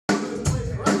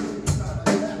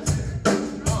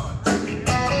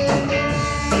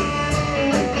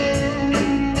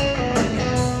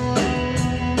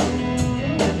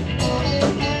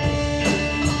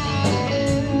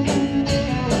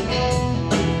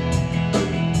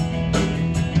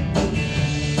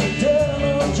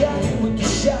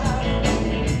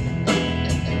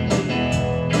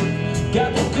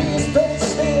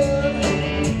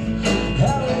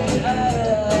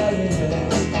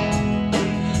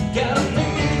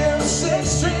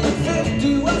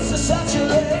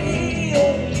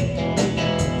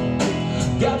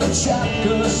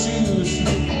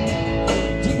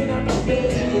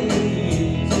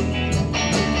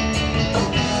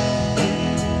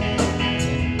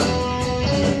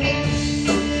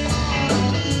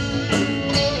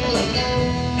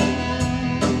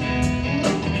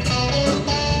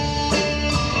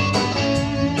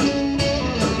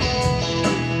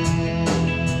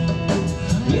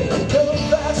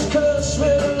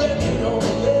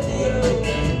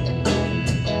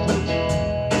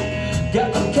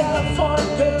Got the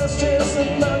California girls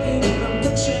chasing money in a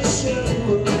picture show.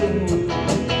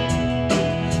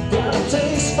 Got a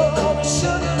taste for the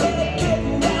sugar,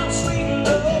 getting down sweet and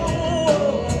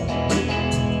low.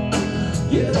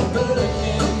 Yeah,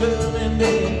 burning,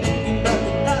 day, thinking about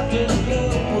the afterglow.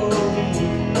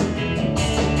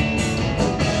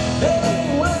 They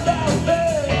ain't worth out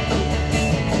there.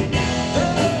 They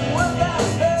ain't worth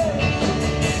out there.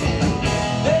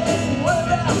 They ain't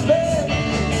worth out there.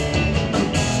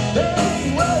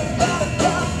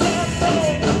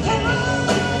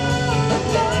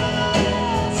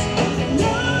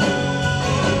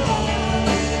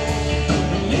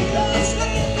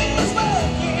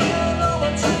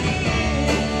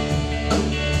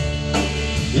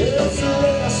 It's the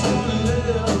last one to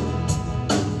live.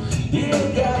 You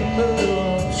ain't got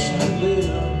much to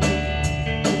live.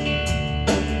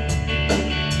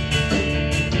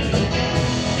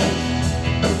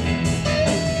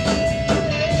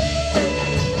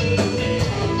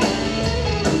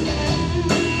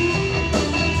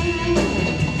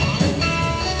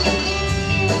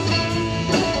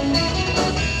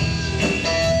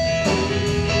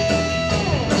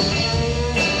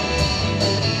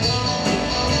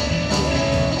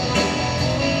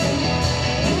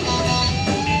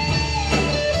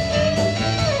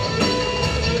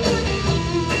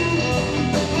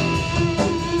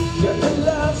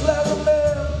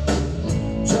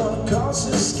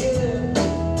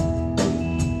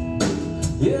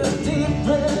 Yeah, deep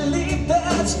relief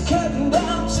that's cutting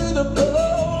down to the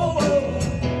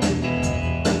bone.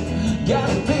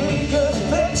 Gotta be